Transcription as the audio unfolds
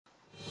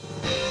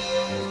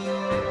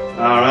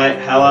Alright,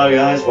 hello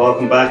guys,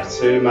 welcome back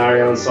to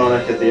Mario and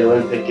Sonic at the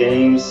Olympic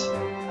Games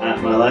at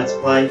my Let's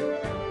Play.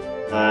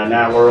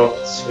 Now we're up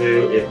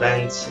to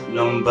event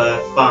number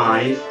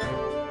 5.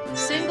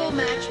 Single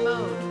match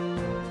mode.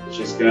 Which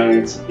is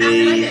going to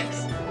be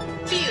Athletics.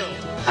 Field.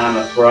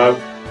 hammer throw.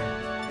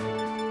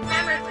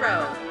 Hammer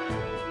throw.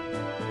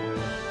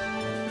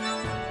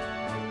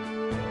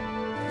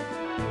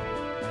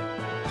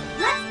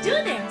 Let's do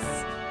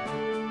this!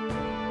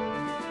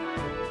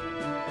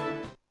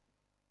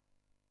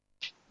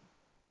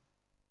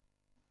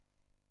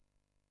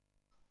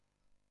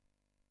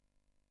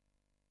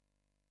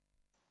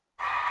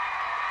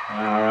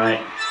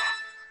 Alright.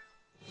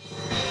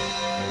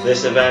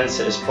 This event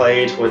is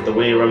played with the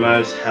Wii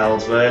Remote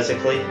held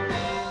vertically.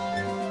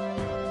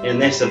 In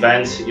this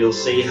event, you'll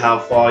see how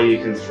far you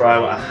can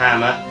throw a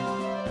hammer,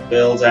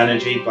 build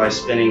energy by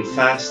spinning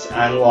fast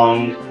and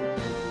long,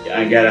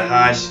 and get a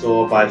high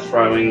score by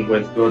throwing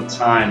with good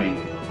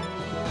timing.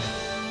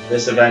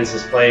 This event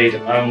is played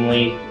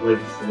only with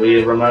the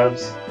Wii Remote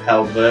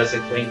held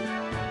vertically.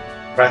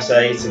 Press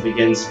A to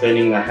begin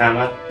spinning the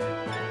hammer.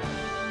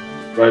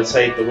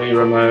 Rotate the Wii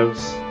Remote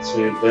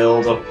to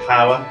build up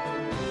power.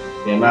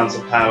 The amount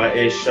of power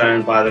is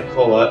shown by the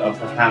colour of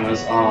the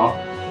hammer's arc.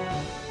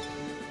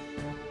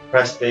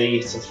 Press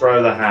B to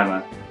throw the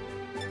hammer.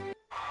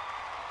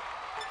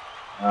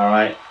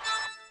 Alright.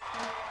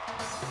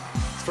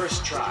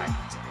 First try.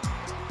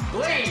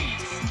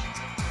 Blaze!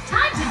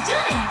 Time to do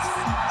this!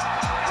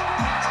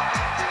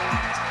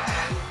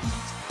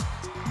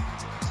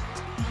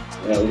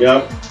 There we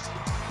go.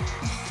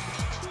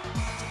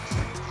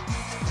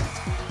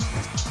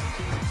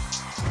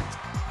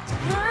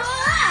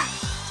 Ah!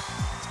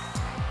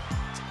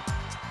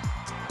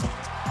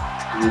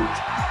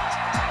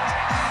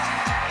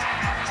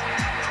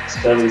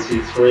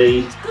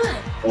 73, Good.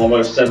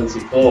 almost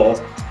 74.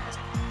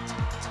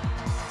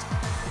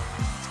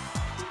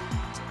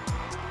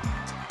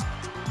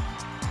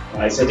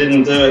 Right, so I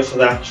didn't do it for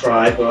that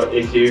try, but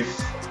if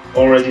you've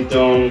already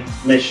done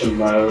mission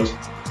mode,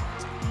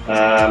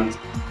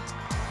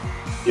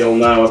 you'll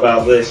know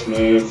about this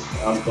move.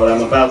 But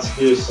I'm about to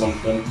do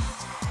something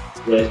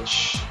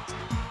which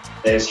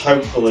is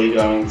hopefully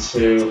going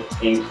to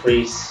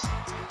increase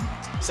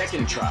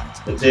Second try.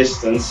 the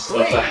distance of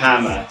the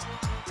hammer.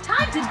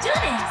 Time to do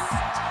this!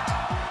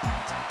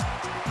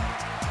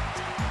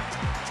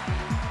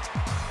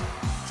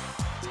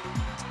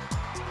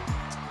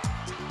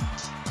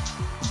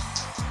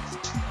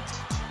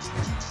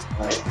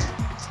 Right,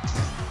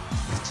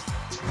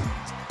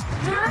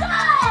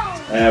 No!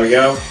 there we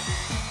go.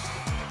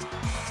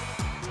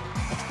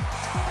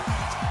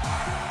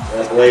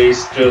 The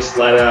blaze just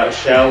let out a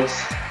shout.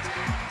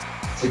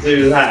 To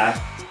do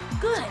that,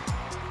 Good.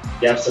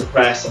 you have to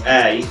press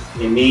A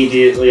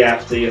immediately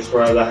after you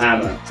throw the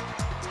hammer.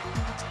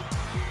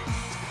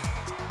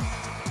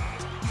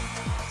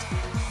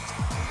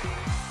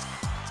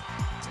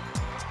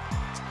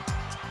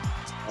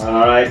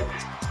 Alright,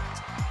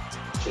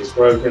 she's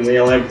broken the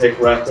Olympic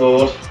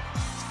record.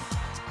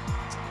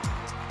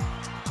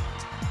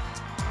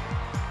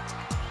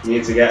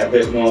 Need to get a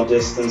bit more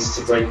distance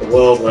to break the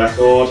world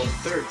record.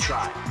 Third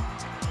try.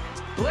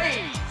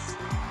 Blaze!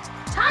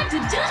 Time to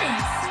do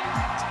this!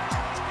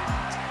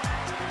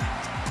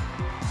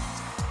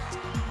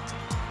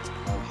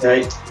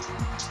 Okay.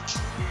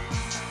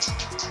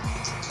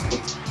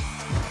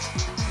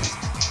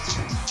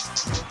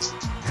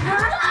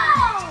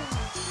 No!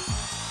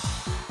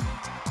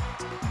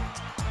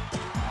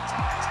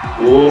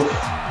 Ooh.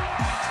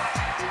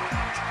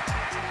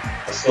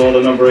 I saw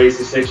the number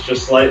 86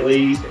 just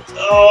slightly.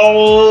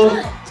 Oh!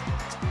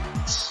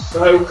 Good.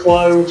 So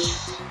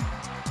close.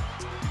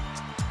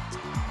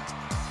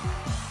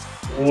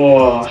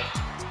 Whoa.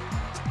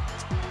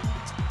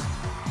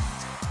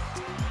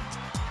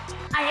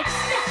 I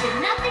expected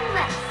nothing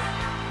less.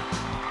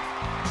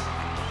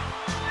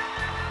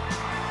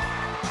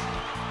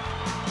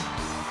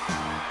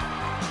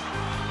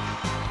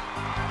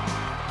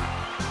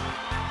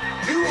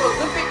 New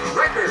Olympic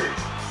record!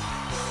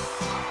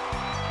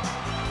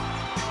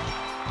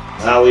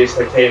 At least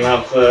I came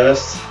out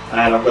first,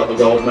 and I've got the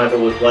gold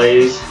medal with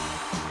Blaze.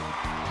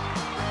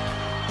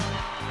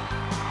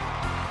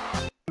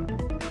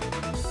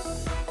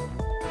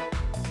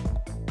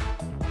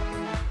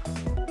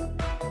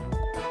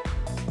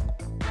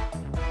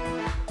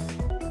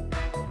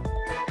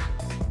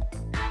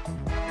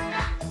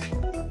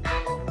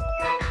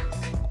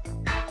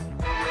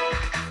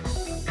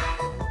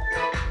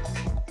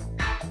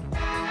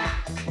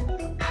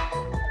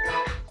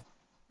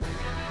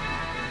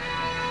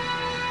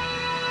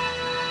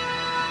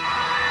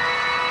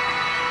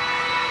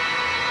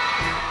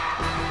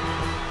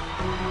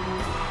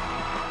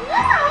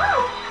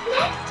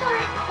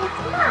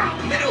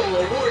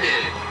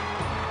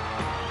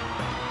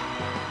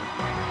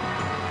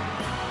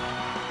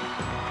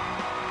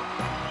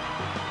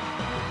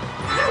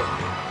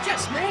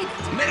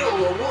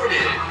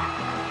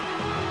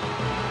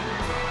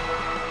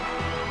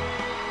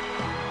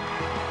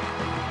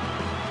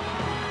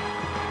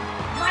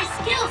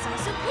 skills are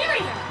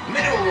superior.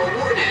 Middle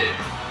awarded.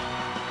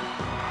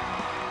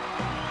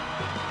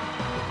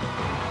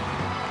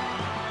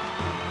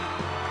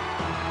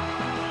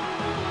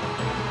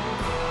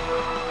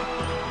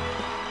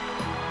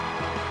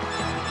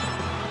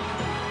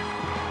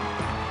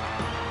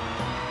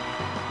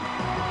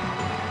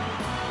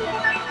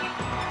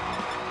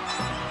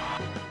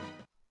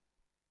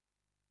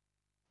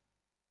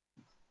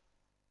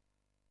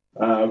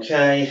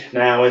 Okay,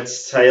 now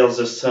it's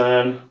Tails'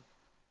 turn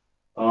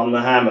on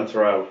the hammer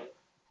throw.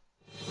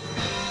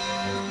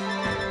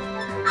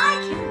 I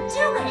can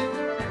do it.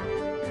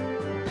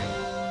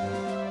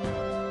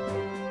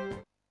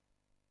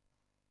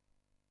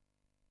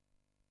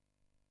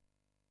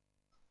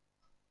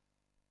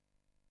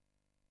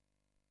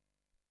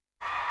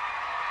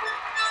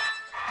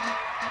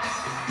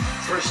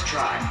 First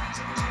try.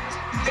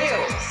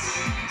 Fails.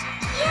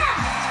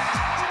 Yeah.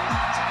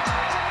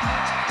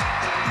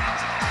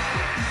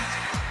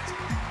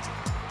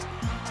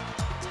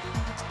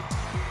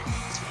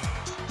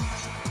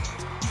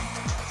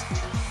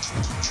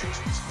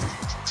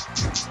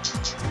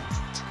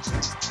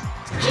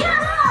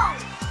 Hero!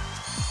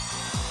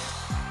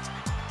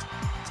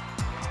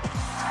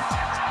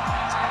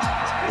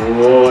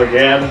 Oh,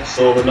 again,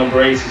 saw the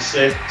number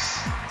 86.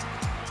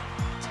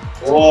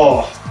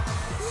 Oh,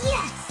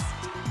 Yes.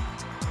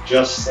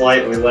 just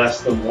slightly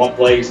less than what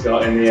Blaze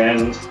got in the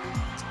end.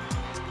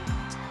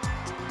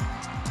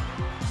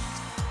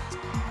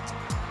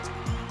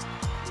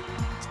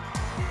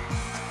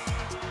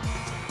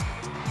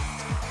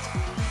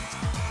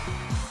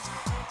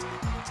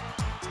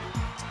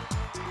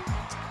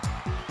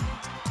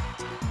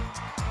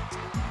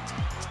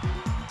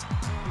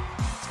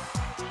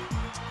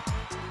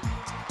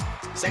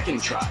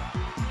 Second try.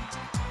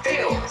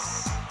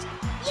 Fails.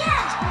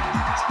 Yeah.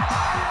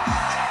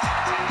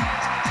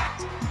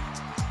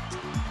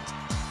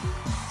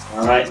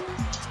 All right.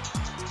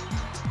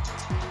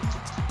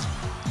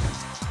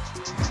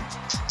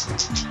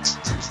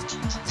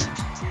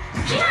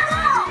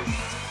 Hero!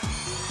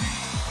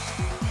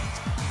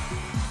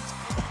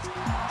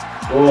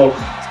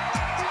 Oh,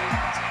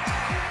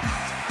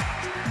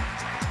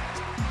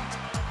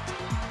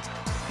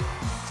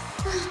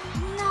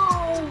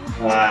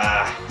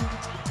 No.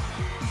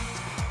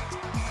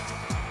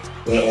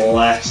 little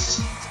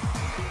less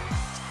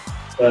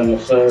than the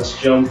first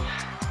jump.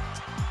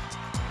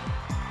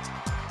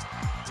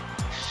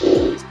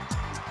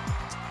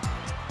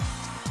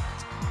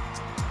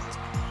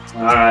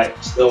 All right,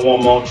 still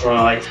one more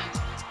try.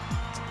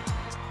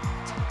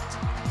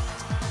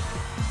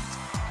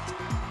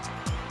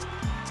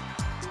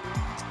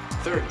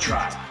 Third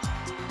try.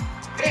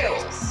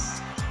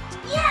 Fails.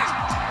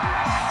 Yeah.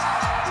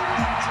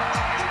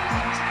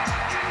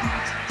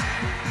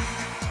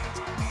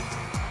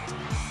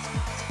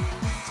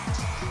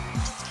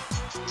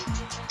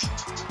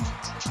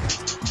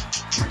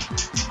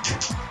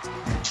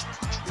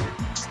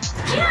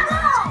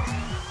 Hero!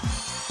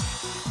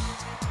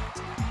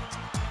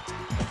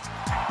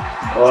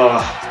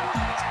 Oh.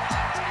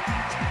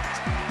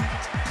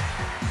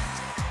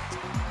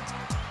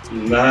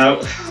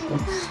 No.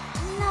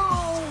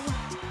 No.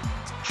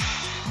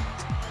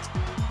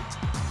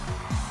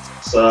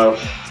 So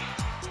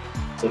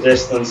the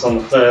distance on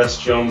the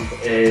first jump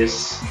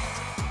is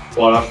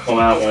what I've come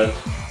out with.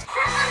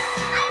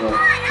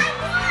 I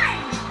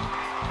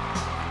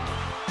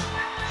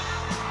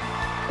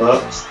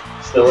But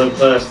still in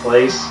first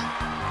place.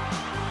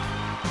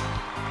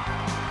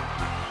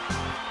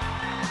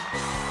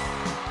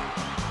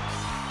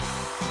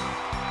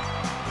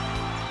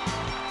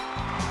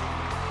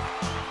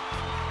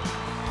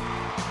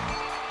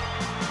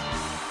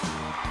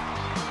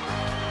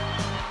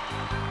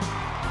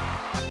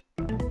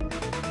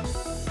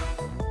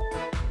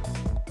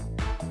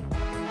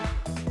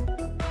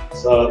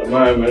 So at the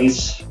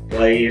moment,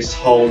 Blaze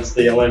holds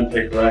the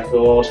Olympic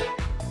record.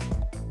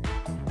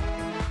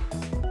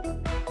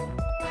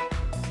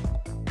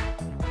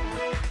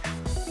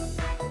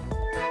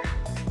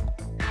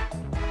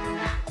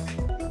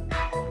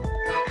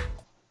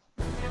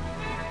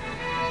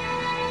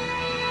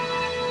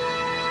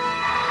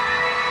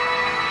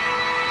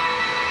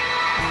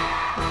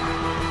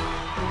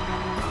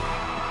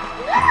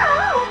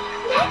 No!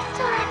 Next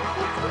time,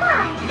 it's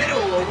mine.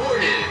 Middle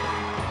awarded.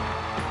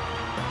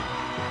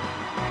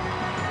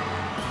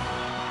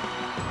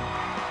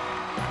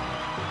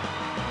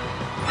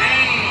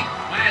 Hey,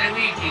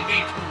 Waluigi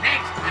gets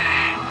next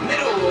time.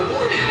 Middle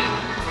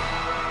awarded.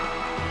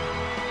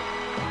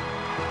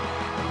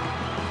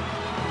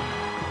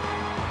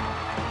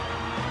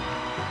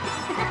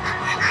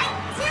 I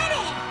did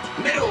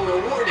it! Middle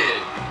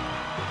awarded.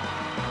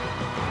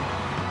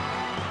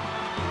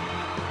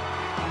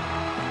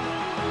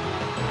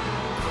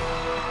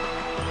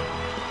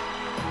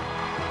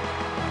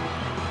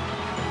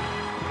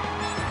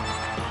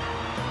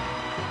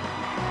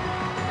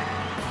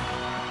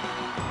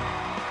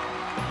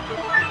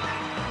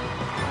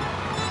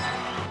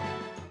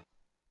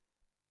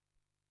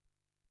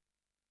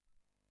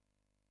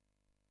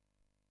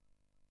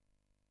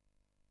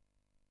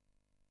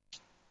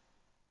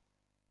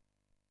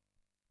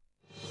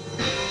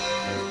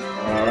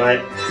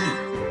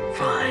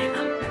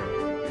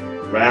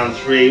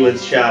 round 3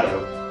 with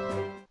Shadow.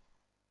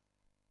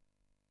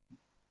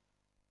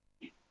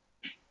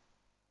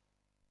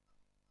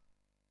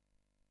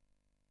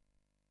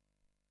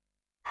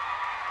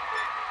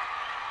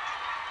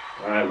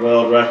 Alright,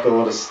 world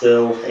record is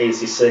still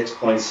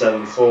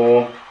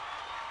 86.74,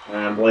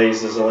 and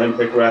Blazer's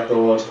Olympic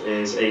record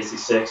is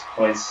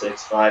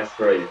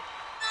 86.653.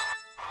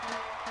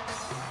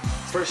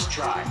 First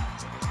try.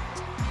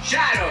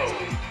 Shadow.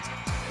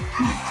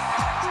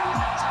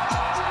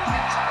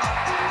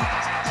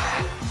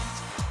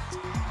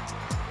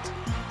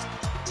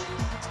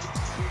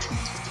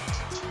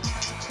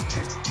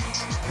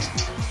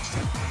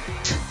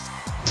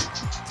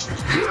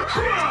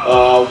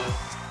 Oh.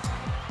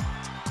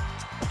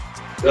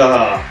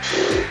 Ah.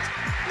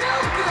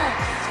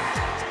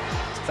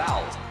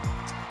 Foul.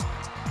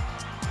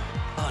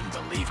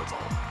 Unbelievable.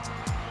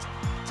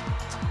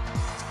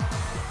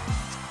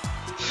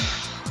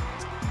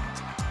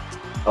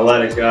 I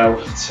let it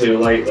go too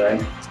late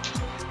then.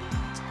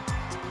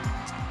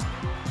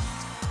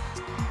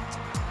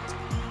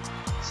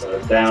 So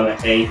down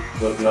at 8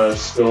 with no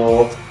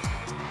score.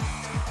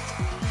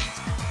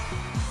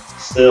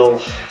 Still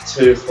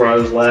 2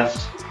 throws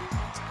left.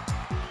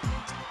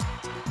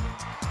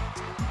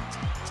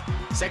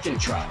 Second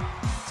try.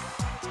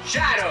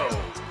 Shadow.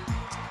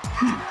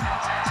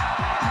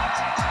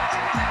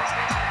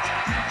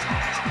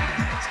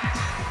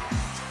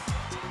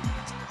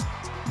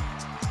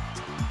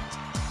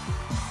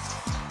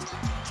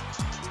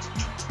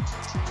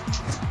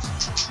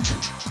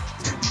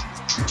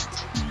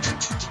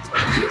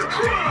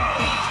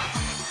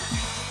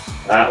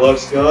 That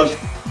looks good.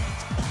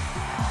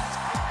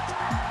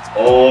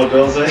 Oh,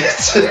 does it?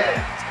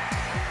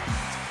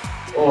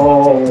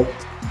 Oh.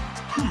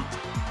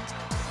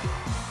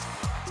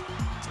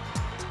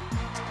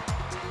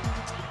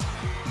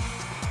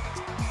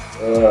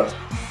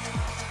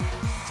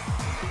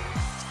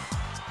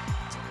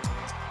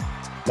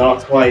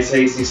 Not quite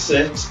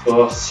 86,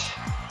 but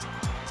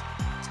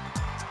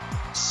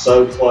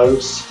so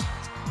close.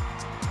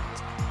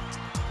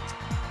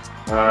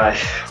 Alright,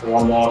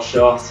 one more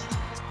shot.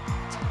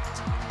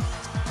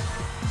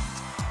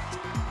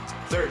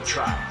 Third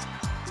try.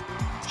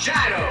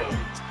 Shadow.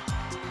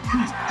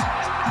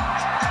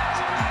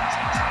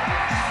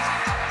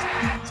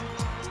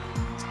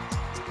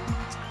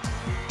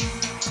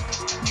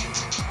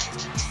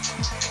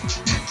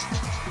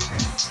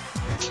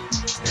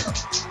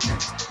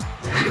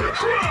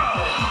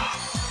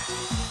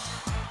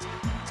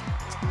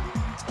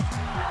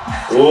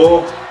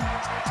 Oh,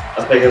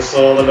 I think I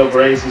saw the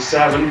number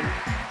 87.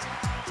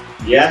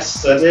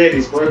 Yes, I did.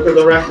 He's broken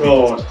the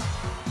record.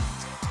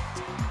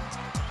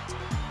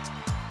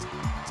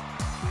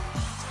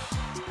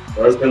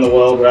 Broken the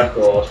world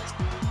record.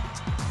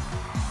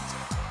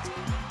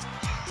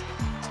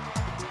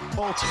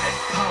 Ultimate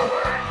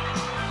power.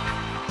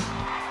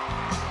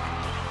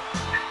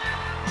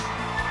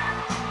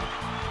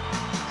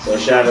 So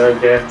Shadow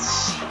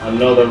gets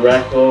another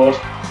record.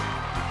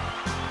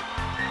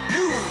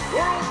 New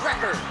world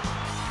record.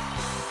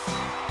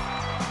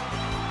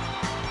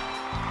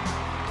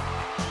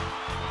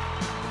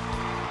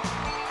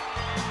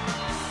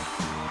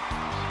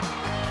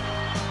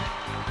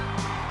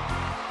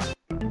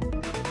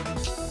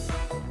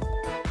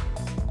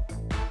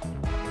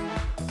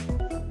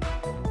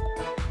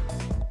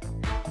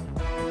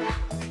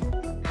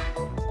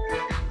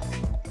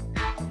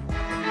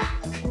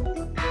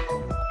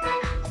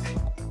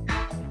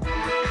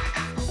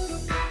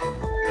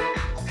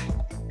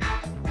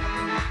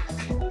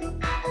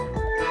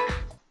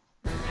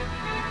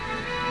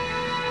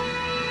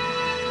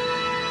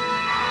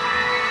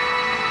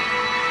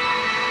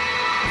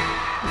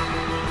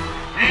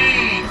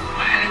 Thanks,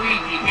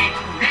 Waluigi. Get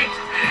you next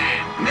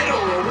time.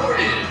 Medal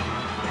awarded.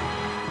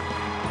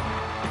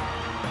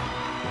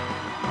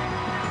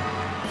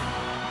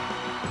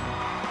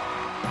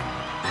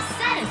 A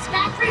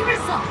satisfactory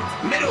result.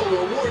 Medal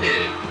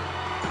awarded.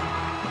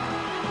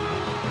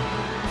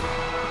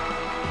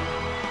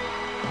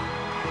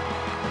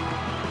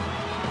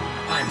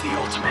 I'm the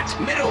ultimate.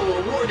 Medal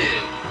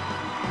awarded.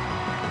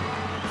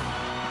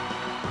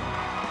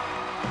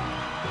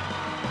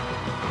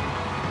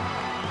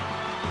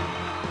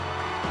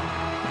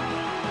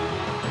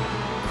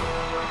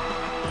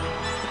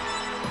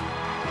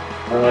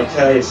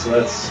 Okay, so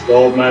that's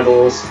gold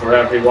medals for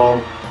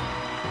everyone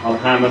on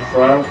hammer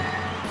throw.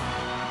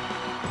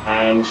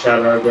 And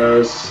Shadow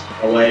goes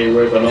away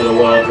with another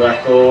world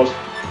record.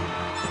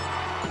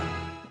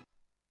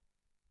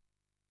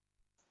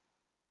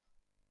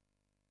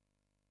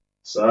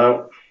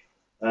 So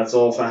that's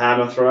all for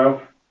hammer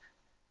throw.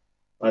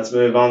 Let's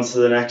move on to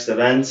the next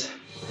event.